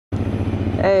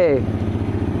Hey,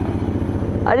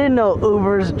 I didn't know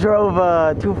Ubers drove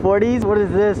 240s. What is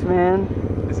this, man?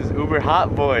 This is Uber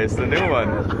Hot Boys, the new one.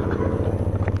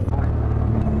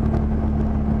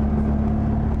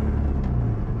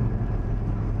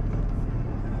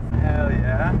 Hell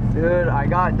yeah. Dude, I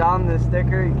got Dom the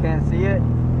sticker. You can't see it.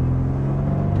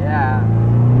 Yeah.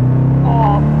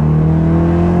 Oh.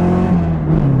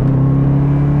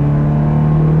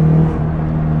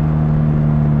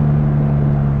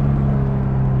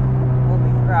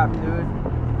 Holy crap, dude.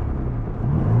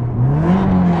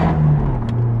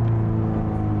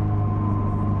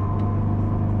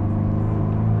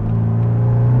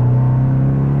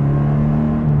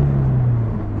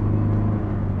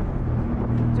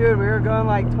 Dude, we were going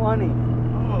like 20.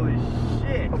 Holy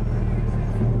shit.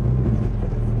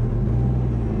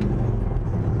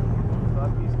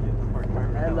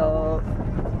 Hello.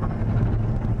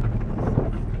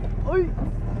 Oi.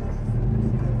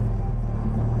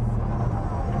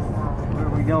 Where are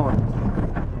we going?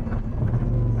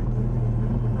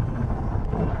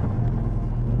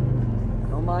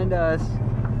 Don't mind us.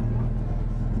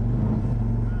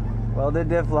 Welded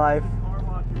Diff Life.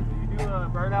 You do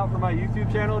a burnout for my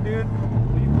YouTube channel, dude?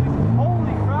 Will you please?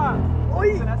 Holy crap!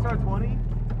 Oi. It's an SR20?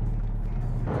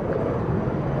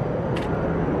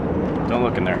 Don't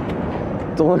look in there.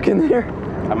 Don't look in there.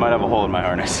 I might have a hole in my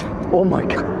harness. Oh my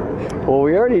god. Well,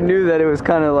 we already knew that it was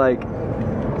kind of like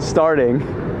starting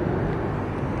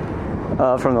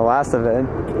from the last event.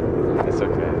 It's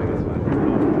okay, I think it's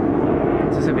fine.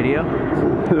 Is this a video?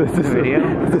 This is a video?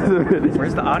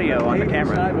 Where's the audio on the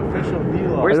camera? Official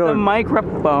vlog. Where's the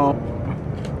microphone?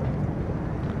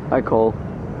 Hi, Cole.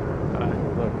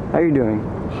 How you doing?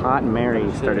 Hot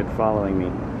Mary started following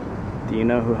me. Do you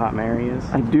know who Hot Mary is?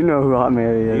 I do know who Hot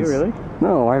Mary is. Do you really?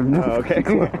 No, I have no okay.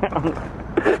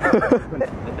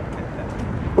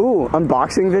 Ooh,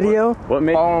 unboxing video? What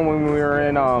made when we were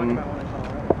in I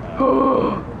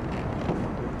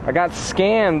got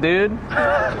scammed, dude.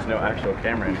 There's no actual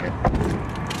camera in here.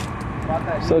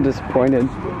 So disappointed.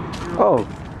 Oh,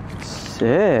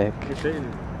 sick.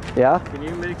 Yeah? Can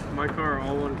you make my car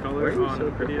all one color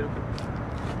on video?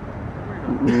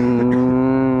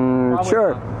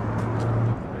 Sure.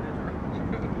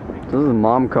 This is a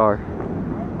mom car.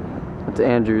 That's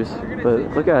Andrew's.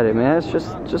 But look at it, man. It's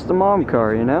just a mom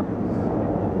car, you know?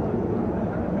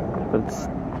 But it's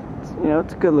you know,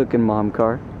 it's a good looking mom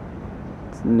car.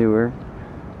 It's newer.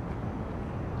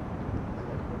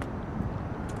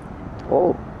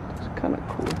 Oh, it's kind of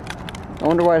cool. I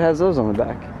wonder why it has those on the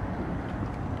back.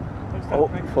 Oh,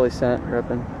 fully sent,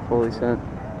 reppin', fully sent.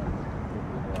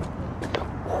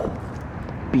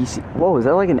 BC. Whoa, is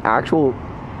that like an actual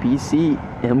BC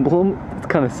emblem? It's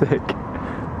kind of sick.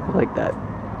 I like that.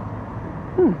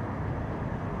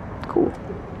 Cool.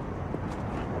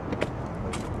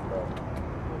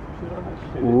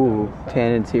 Ooh,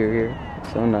 tan interior.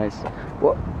 So nice.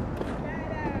 What?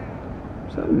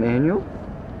 Is that a manual?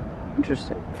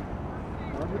 Interesting.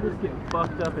 We're just getting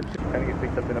fucked up and shit. Trying to get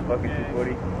picked up in a fucking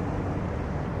 240.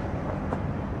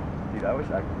 Dude, I wish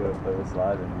I could go play this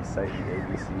live and recite the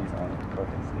ABCs on the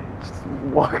fucking stage. Just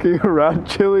walking around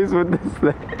Chili's with this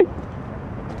thing.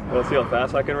 Wanna see how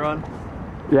fast I can run?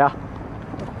 Yeah.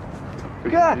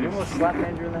 God! You almost slapped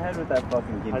Andrew in the head with that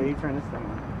fucking gimme. How do you turn this thing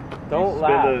on? Don't Spin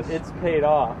laugh. this. It's paid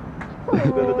off. Spin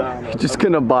the dial. Just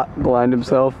gonna blind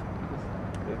himself.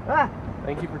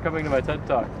 Thank you for coming to my TED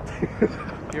Talk.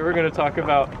 Here we're gonna talk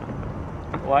about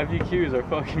why VQs are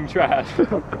fucking trash.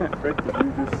 What did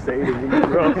you just say to me,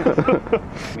 bro?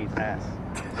 Means ass.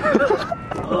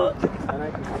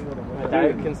 My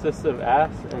diet consists of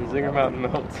ass and Zinger Mountain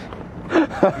Melt. You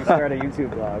start a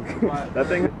YouTube vlog. That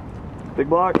thing? Big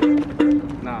block?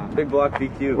 Nah. Big block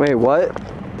VQ. Wait, what?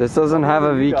 This doesn't have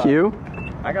a VQ?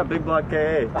 I got big block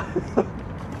KA.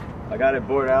 I got it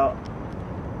bored out.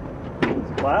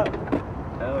 It's flat?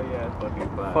 Hell yeah, it's fucking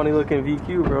flat. Funny looking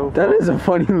VQ, bro. That is a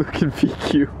funny looking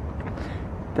VQ.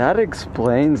 That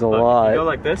explains a Look, lot. if you go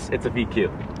like this, it's a VQ.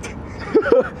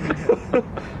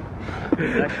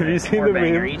 Have you seen the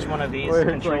Banger. meme? Each one of these Where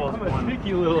it's like, controls I'm a one.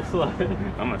 sneaky little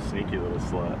slut. I'm a sneaky little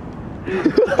slut.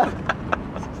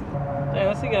 Hey,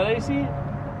 this thing got AC?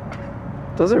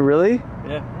 Does it really?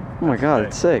 Yeah. Oh my god,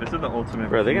 it's sick. This is the ultimate.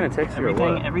 Bro, they're gonna machine. text you or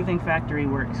what? Everything factory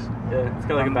works. Yeah, it's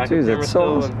got like a backup Dude, camera that's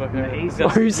still so- and fucking... AC. it's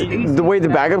got Are you some- the way the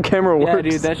backup camera works? Yeah,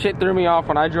 dude, that shit threw me off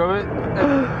when I drove it.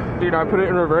 Dude, I put it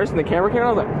in reverse and the camera came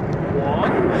out. I was like,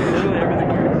 What? Literally everything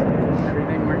works.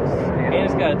 Everything works. And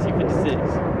it's got a T56.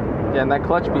 yeah, and that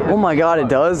clutch be. Oh my god, it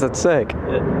does? That's sick.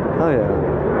 Yeah. Oh yeah.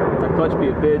 That clutch be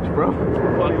a bitch, bro.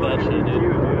 Fuck that shit,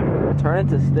 dude. Turn it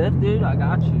to stiff, dude. I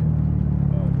got you.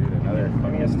 Oh, dude, another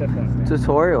Let me get stiffen.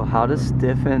 Tutorial, how to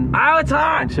stiffen. Oh, it's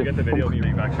hot! You get the video of me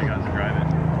actually got to drive it.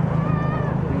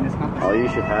 All you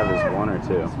should have is one or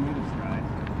two.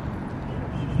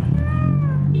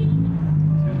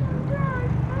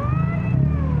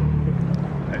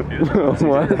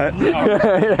 What?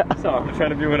 That's all I'm trying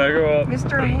to be when I grow up.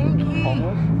 Mr. Hanky!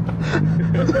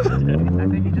 I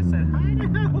think he just said hi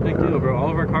now. Big deal, bro. All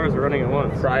of our cars are running at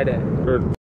once. Friday. Or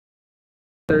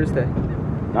Thursday.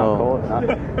 Not cold. Not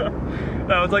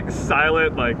That was like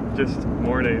silent, like just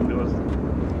morning. It was.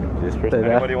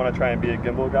 Anybody want to try and be a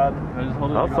gimbal god? I just hold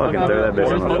it I'll like fucking throw that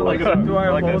bitch on the floor. Do I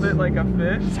Like hold this. it like a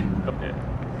fish?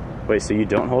 Wait, so you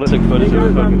don't hold it? Sick footage of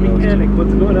a fucking ghost.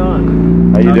 What's going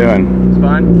on? How you doing? It's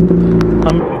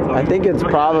fine. I think its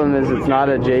problem is it's not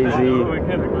a Jay-Z.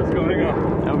 What's going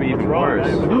on? That would be even worse.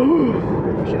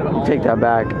 Take that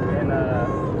back. And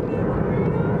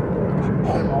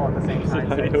all at the same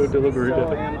time. Idaho Delivery So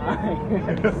Day. am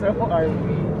I.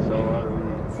 So are we.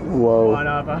 Whoa. One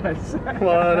of us.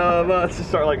 One of us just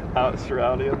start like out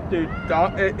surrounding him. Dude,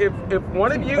 don't, if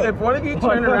one of you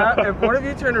turn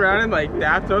around and like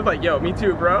dapped up like, yo, me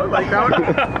too, bro. Like that would.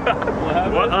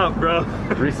 What up, bro?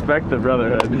 Respect the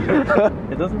brotherhood.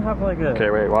 It doesn't have like a Okay,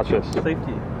 wait, watch this.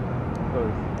 safety.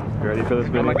 You ready for this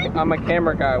video? I'm a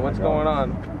camera guy. What's going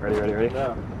on? Ready?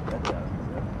 No.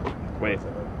 Wait.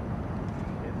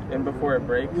 And before it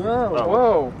breaks. Whoa.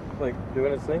 Whoa. Like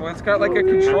doing its thing. Well, it's got like a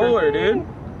controller, dude.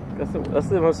 That's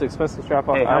the most expensive strap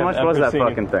on. Hey, how much was that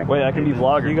fucking thing? Wait, I can be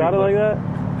vlogger. You got it like that?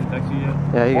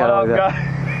 Yeah, you got it like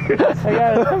that. Hey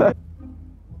guys.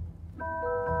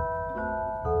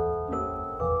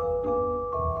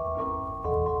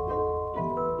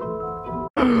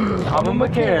 I'm a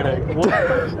mechanic. What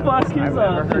the fuck is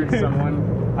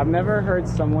up? I've never heard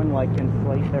someone like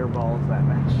inflate their balls that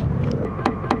much.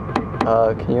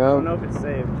 Can you? I don't know if it's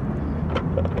saved.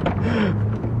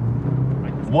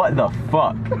 What the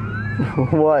fuck?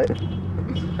 What?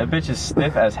 That bitch is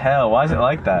stiff as hell. Why is it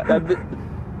like that?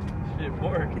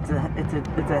 It's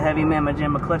a heavy mamma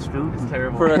jamma clutch, dude. It's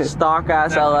terrible. For a stock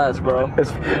ass LS, bro.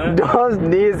 It's Dom's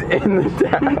knees in the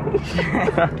dash.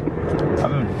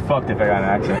 I've been fucked if I got an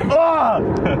accident.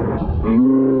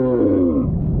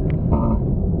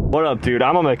 What up, dude?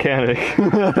 I'm a mechanic.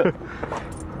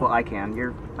 Well, I can.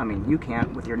 You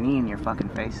can't with your knee in your fucking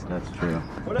face. That's true.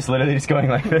 It's literally just going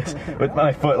like this with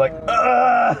my foot, like.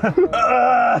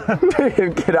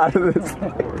 Get out of this.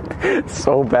 It's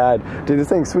so bad. Dude, this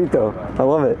thing's sweet though. I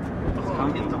love it.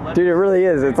 Dude, it really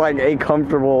is. It's like a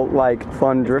comfortable, like,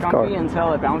 fun drift car. Comfy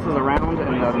until it bounces around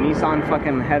and the Nissan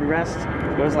fucking headrest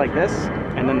goes like this,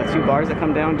 and then the two bars that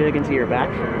come down dig into your back.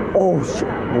 Oh, shit.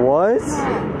 What?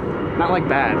 Not like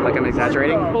bad, like I'm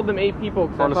exaggerating. I told them 8 people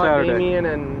because On I a thought Saturday. Damien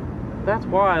and that's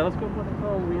why. Let's go fucking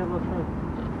home. We have less time.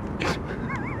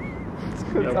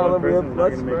 Tell them we have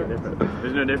less time.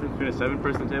 There's no difference between a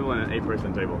 7-person table and an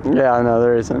 8-person table. Yeah, no,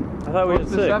 there isn't. I thought we had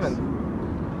What's the 6. 7?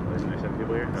 There's only 7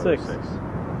 people here? No, 6. there's 6.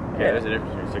 Yeah, there's a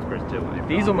difference between a 6-person table and an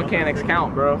 8-person. Diesel mechanics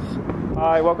count, bro.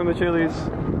 Hi, welcome to Chili's.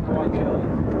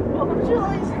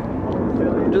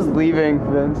 I'm just leaving,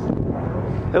 Vince.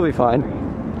 He'll be fine.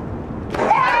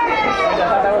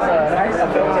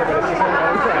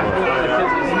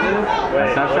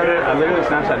 Snapchat, I literally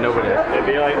Snapchat nobody. It'd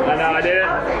be like, I know I did it.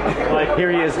 Like,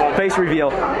 Here he is, face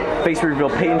reveal,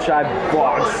 Peyton Shy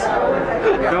vlogs.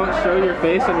 Don't show your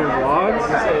face on your vlogs.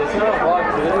 It's not a vlog,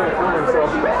 it's a film himself.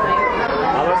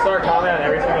 I'm gonna start commenting on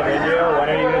every single video. When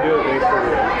are you gonna do a face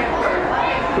reveal?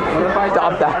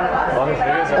 Stop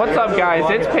that. What's up, guys?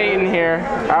 It's Peyton here.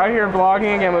 Out here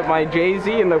vlogging again with my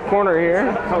Jay-Z in the corner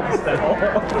here.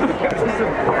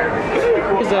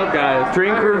 What's up, guys?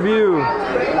 Drink review.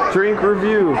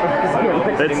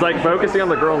 It's like focusing on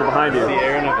the girl behind you.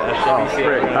 Oh,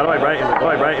 frick. How do I brighten it?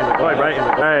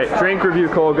 Alright, drink review,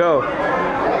 Cole, go.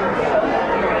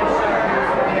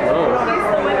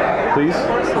 Please?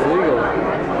 It's illegal.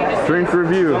 Drink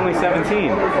review. Only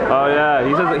 17. Oh yeah,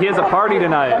 he says he has a party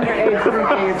tonight.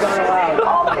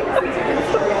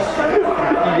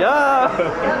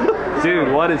 Yeah.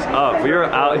 Dude, what is up? We are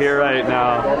out here right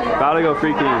now. About to go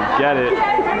freaking get it.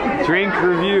 Drink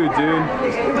review, dude.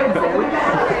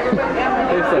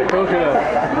 It's like coconut.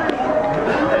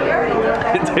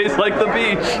 It tastes like the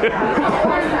beach.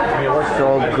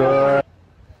 So good.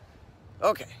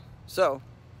 Okay, so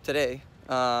today,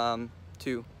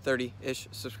 to 30-ish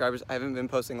subscribers. I haven't been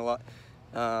posting a lot.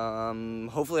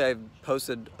 Hopefully I've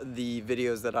posted the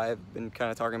videos that I've been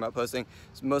kind of talking about posting.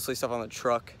 It's mostly stuff on the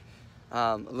truck,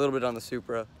 a little bit on the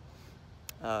Supra.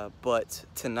 But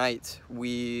tonight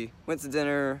we went to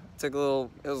dinner, it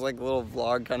was like a little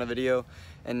vlog kind of video,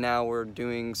 and now we're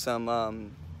doing some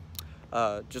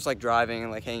just like driving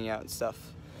and like hanging out and stuff.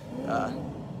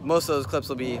 Most of those clips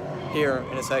will be here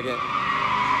in a second.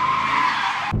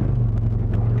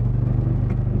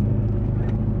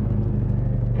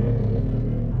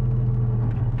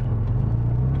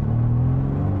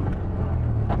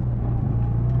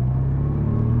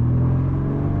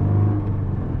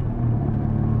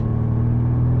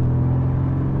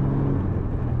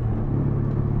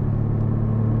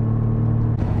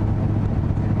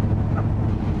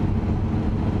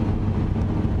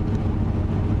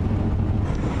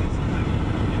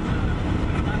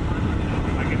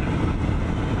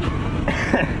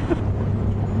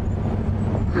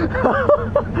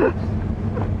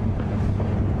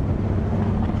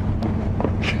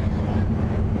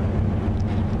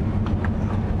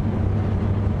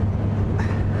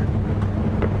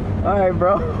 Alright,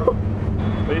 bro.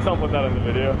 Please don't put that in the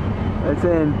video. It's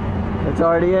in. It's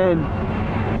already in.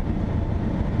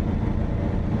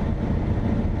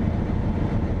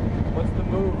 What's the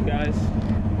move, guys?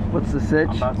 What's the sitch?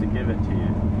 I'm about to give it to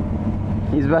you.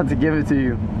 He's about to give it to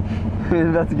you. He's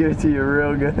about to give it to you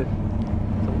real good.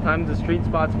 Sometimes the street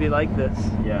spots be like this.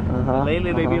 Yeah. Uh-huh.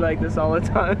 Lately they be like this all the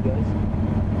time, guys.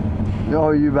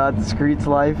 Oh, you about the streets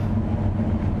life?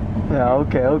 Yeah,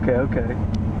 okay.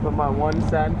 But my one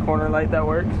sad corner light that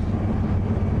works.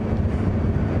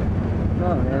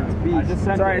 No, man, it's beast. I just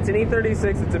sent Sorry, it's an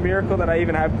E36. It's a miracle that I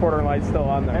even have corner lights still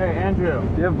on there. Hey, Andrew.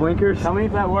 Do you have blinkers? Tell me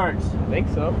if that works. I think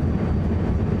so.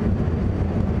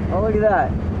 Oh, look at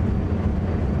that.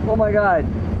 Oh my god.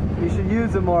 You should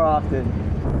use them more often.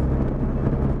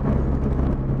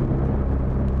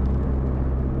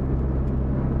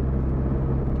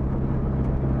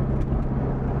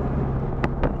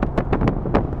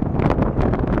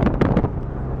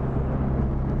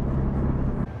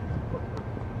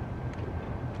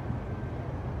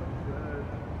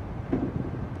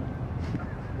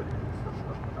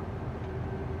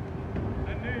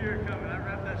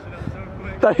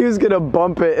 Thought he was gonna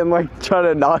bump it and like try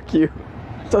to knock you.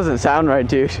 Doesn't sound right,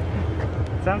 dude.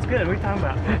 Sounds good. What are you talking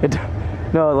about? It,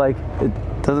 no, like it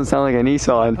doesn't sound like a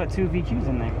Nissan. Put 2 VQs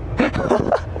in there.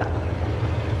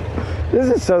 This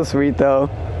is so sweet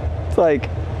though. It's like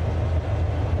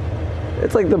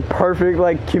the perfect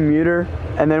like commuter,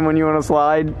 and then when you want to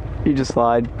slide, you just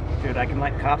slide. Dude, I can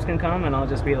like cops can come and I'll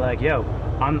just be like, yo,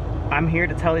 I'm here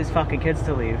to tell these fucking kids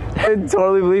to leave. I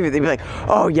totally believe it. They'd be like,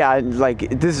 oh yeah,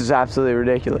 like this is absolutely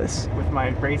ridiculous. With my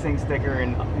racing sticker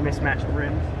and mismatched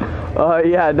rims.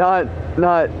 Yeah, no.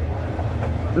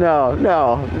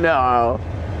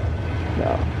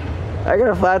 I got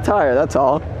a flat tire, that's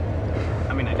all.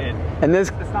 I mean, I did. And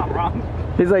this, It's not wrong.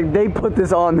 he's like, they put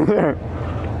this on there.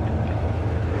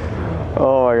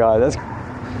 Oh my god, that's.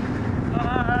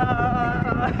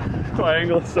 My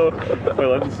angle is so, my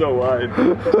lens is so wide.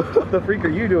 What the freak are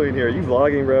you doing here? Are you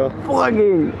vlogging, bro?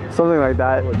 Vlogging! Something like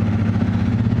that.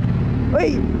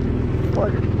 Wait!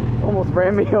 Fuck. Almost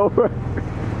ran me over.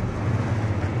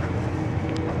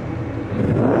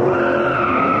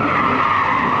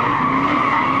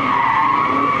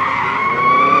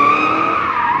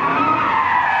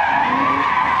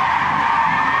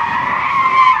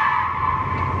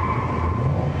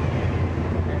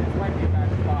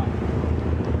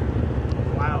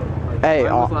 Hey,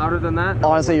 Mine was louder than that?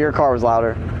 honestly, your car was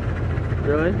louder.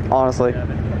 Really? Honestly.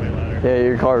 Yeah,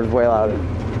 your car was way louder.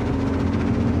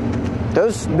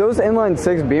 Those inline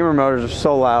 6 Beamer motors are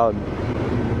so loud. You need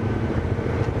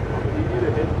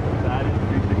to hit that in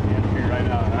 360 entry right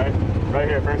now, alright? Right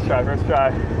here, first try.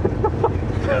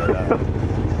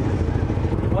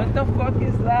 What the fuck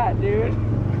is that, dude?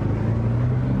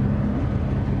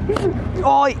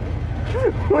 Oh!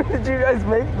 When did you guys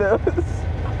make those?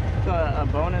 It's a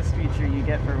bonus feature you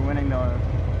get for winning the...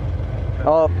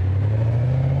 Oh.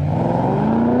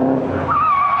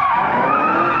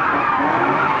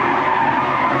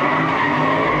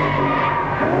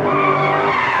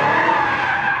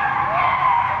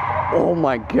 Oh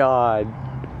my god.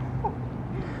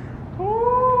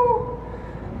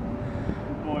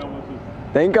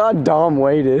 Thank God Dom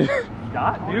waited.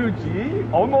 God, dude, G?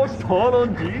 Almost tall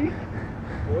on G?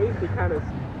 Boys be kind of...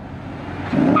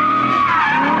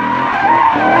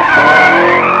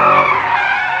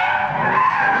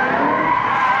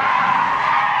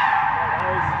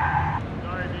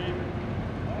 Sorry, D.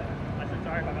 I said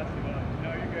sorry if I messed you up. No,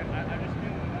 you're good. I'm just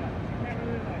feeling that. You can't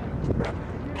really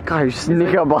like... God, you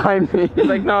sneak up behind me. He's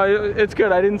like, no, it's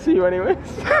good. I didn't see you anyways.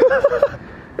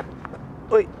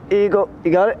 Wait, here you go.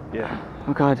 You got it? Yeah.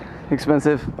 Oh God,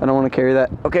 expensive. I don't want to carry that.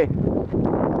 Okay.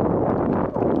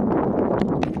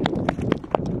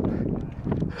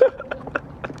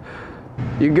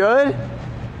 You good?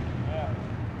 Yeah.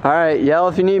 All right, yell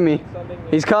if you need me.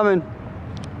 He's coming.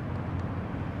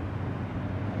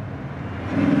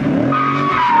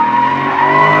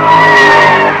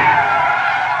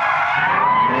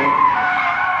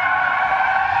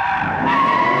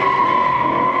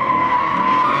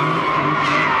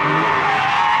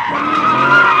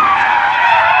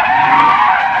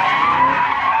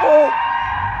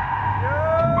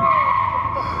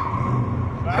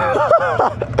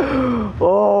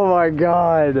 Oh my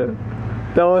God,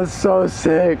 that was so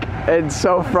sick and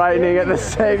so frightening at the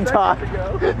same time.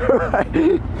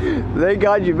 Right. Thank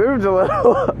God you moved a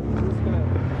little.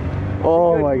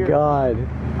 Oh my God.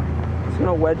 I'm just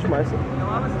gonna wedge myself.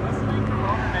 I was listening from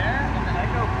over there, and the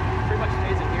echo pretty much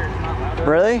stays in here. It's not loud.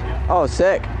 Really? Oh,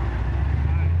 sick.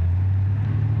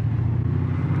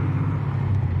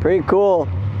 Pretty cool.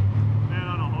 Man,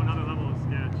 on a whole nother level of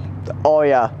sketch. Oh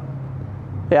yeah.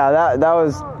 Yeah, that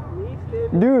was,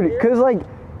 dude, cause like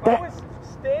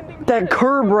that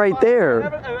curb right there.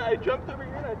 And I jumped over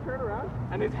here and I turned around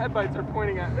and his headlights are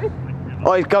pointing at me.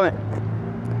 Oh, he's coming.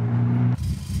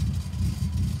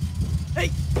 Hey.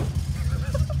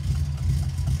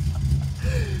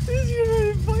 He's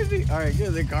gonna fight me. All right, get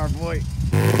in the car, boy.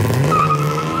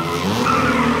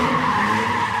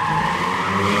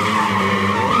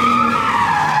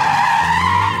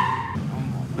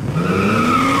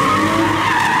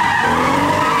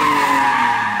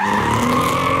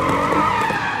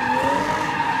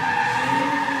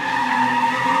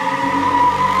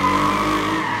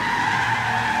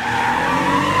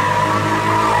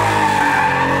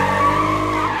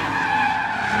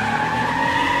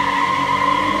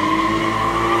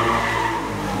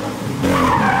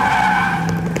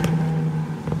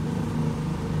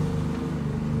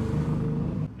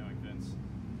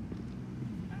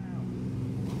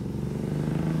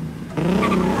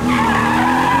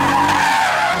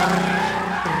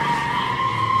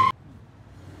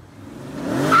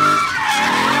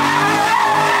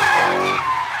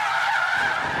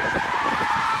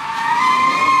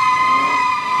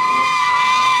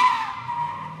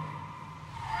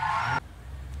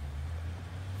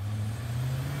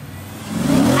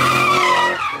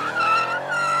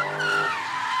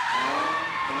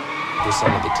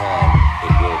 Some of the time,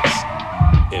 it works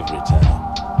every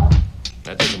time.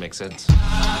 That doesn't make sense.